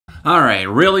Alright,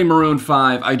 really Maroon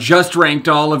 5, I just ranked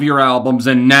all of your albums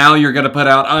and now you're gonna put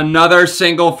out another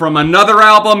single from another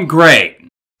album? Great!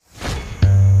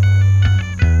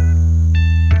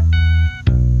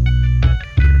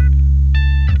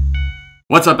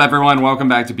 What's up everyone, welcome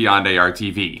back to Beyond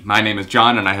ARTV. My name is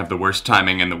John and I have the worst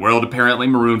timing in the world. Apparently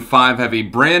Maroon 5 have a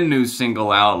brand new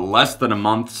single out less than a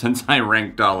month since I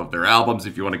ranked all of their albums.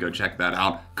 If you want to go check that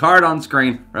out, card on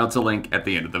screen or else a link at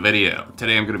the end of the video.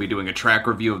 Today I'm going to be doing a track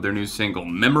review of their new single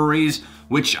Memories,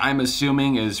 which I'm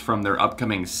assuming is from their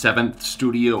upcoming 7th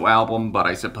studio album, but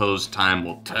I suppose time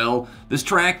will tell. This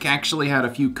track actually had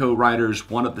a few co-writers,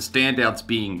 one of the standouts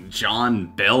being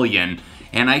Jon Bellion,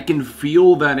 and I can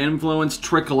feel that influence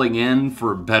trickling in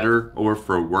for better or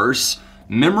for worse.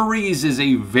 Memories is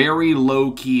a very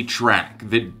low-key track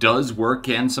that does work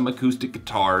in some acoustic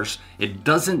guitars. It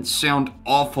doesn't sound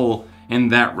awful in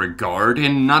that regard,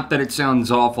 and not that it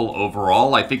sounds awful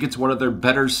overall. I think it's one of their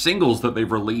better singles that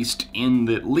they've released in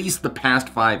at least the past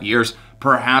 5 years,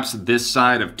 perhaps this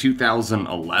side of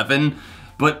 2011.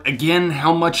 But again,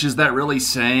 how much is that really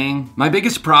saying? My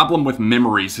biggest problem with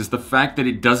Memories is the fact that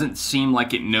it doesn't seem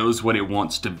like it knows what it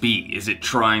wants to be. Is it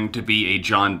trying to be a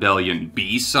Jon Bellion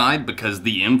B-side because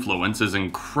the influence is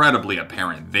incredibly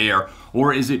apparent there?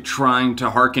 Or is it trying to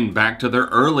harken back to their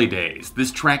early days?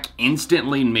 This track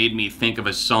instantly made me think of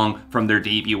a song from their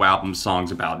debut album,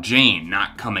 Songs About Jane,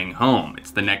 Not Coming Home.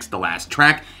 It's the next to last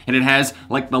track, and it has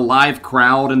like the live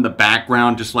crowd in the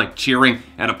background just like cheering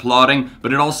and applauding,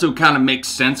 but it also kind of makes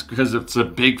sense because it's a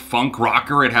big funk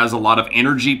rocker. It has a lot of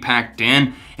energy packed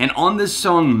in, and on this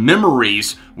song,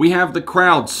 Memories, we have the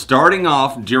crowd starting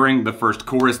off during the first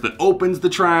chorus that opens the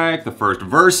track, the first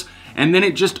verse, and then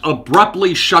it just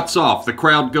abruptly shuts off. The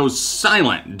crowd goes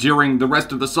silent during the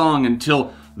rest of the song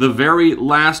until the very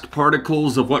last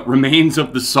particles of what remains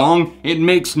of the song. It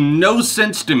makes no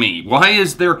sense to me. Why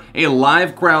is there a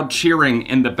live crowd cheering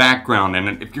in the background?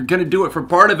 And if you're gonna do it for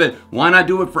part of it, why not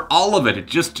do it for all of it?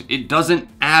 It doesn't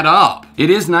add up. It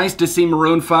is nice to see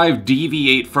Maroon 5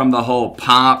 deviate from the whole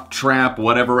pop, trap,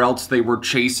 whatever else they were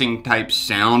chasing type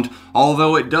sound,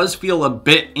 although it does feel a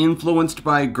bit influenced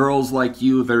by Girls Like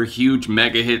You, their huge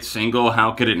mega hit single.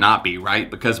 How could it not be,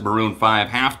 right? Because Maroon 5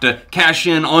 have to cash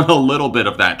in on a little bit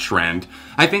of that trend.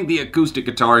 I think the acoustic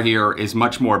guitar here is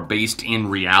much more based in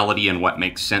reality and what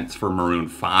makes sense for Maroon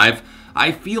 5.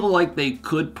 I feel like they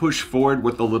could push forward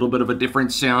with a little bit of a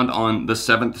different sound on the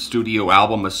 7th studio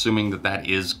album, assuming that that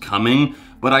is coming.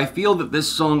 But I feel that this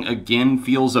song, again,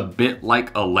 feels a bit like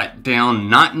a letdown,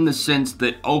 not in the sense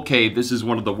that, okay, this is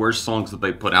one of the worst songs that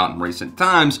they put out in recent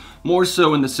times, more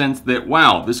so in the sense that,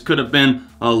 wow, this could have been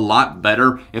a lot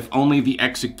better if only the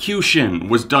execution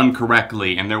was done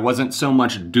correctly and there wasn't so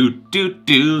much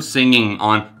do-do-do singing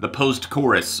on the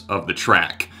post-chorus of the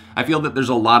track. I feel that there's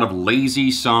a lot of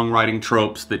lazy songwriting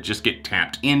tropes that just get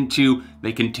tapped into.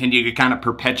 They continue to kind of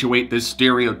perpetuate this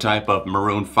stereotype of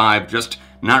Maroon 5 just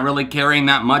not really caring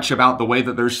that much about the way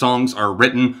that their songs are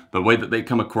written, the way that they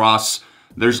come across.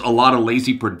 There's a lot of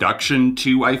lazy production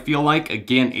too, I feel like.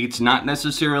 Again, it's not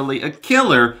necessarily a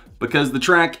killer because the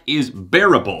track is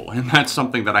bearable, and that's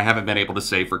something that I haven't been able to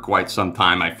say for quite some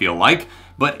time, I feel like.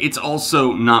 But it's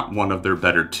also not one of their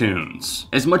better tunes.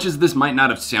 As much as this might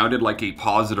not have sounded like a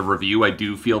positive review, I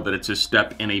do feel that it's a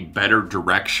step in a better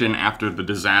direction after the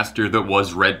disaster that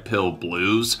was Red Pill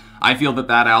Blues. I feel that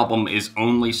that album is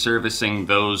only servicing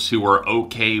those who are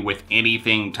okay with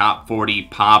anything top 40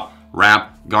 pop, rap,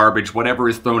 garbage, whatever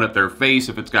is thrown at their face.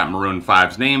 If it's got Maroon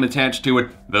 5's name attached to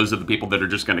it, those are the people that are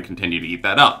just going to continue to eat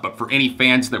that up. But for any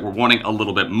fans that were wanting a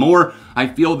little bit more, I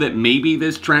feel that maybe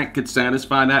this track could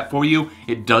satisfy that for you.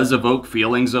 It does evoke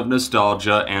feelings of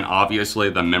nostalgia, and obviously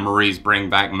the Memories Bring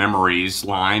Back Memories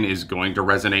line is going to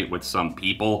resonate with some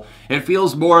people. It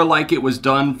feels more like it was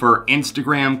done for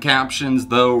Instagram captions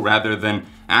though, rather than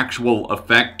actual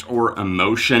effect or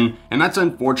emotion, and that's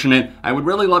unfortunate. I would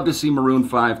really love to see Maroon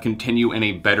 5 continue in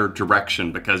a better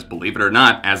direction because, believe it or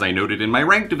not, as I noted in my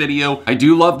ranked video, I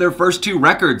do love their first 2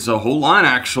 records, a whole lot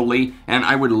actually, and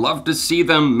I would love to see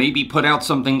them maybe put out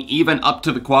something even up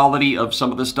to the quality of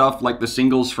some of the stuff like the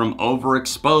singles from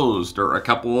Overexposed or a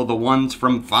couple of the ones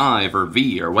from 5 or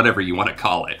V or whatever you want to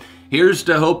call it. Here's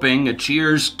to hoping, a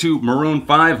cheers to Maroon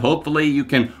 5. Hopefully you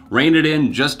can rein it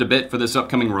in just a bit for this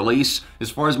upcoming release. As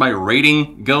far as my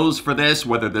rating goes for this,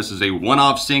 whether this is a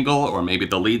one-off single or maybe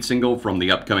the lead single from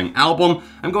the upcoming album,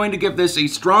 I'm going to give this a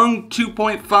strong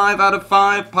 2.5 out of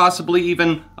 5, possibly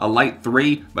even a light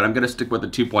 3, but I'm going to stick with a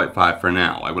 2.5 for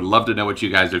now. I would love to know what you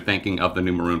guys are thinking of the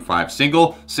new Maroon 5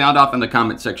 single. Sound off in the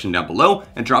comment section down below,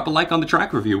 and drop a like on the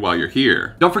track review while you're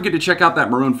here. Don't forget to check out that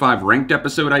Maroon 5 ranked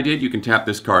episode I did. You can tap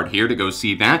this card here to go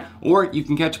see that, or you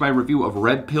can catch my review of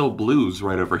Red Pill Blues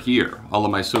right over here. All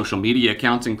of my social media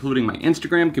accounts, including my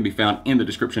Instagram, can be found in the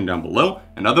description down below,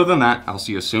 and other than that, I'll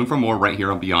see you soon for more right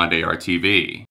here on Beyond ARTV.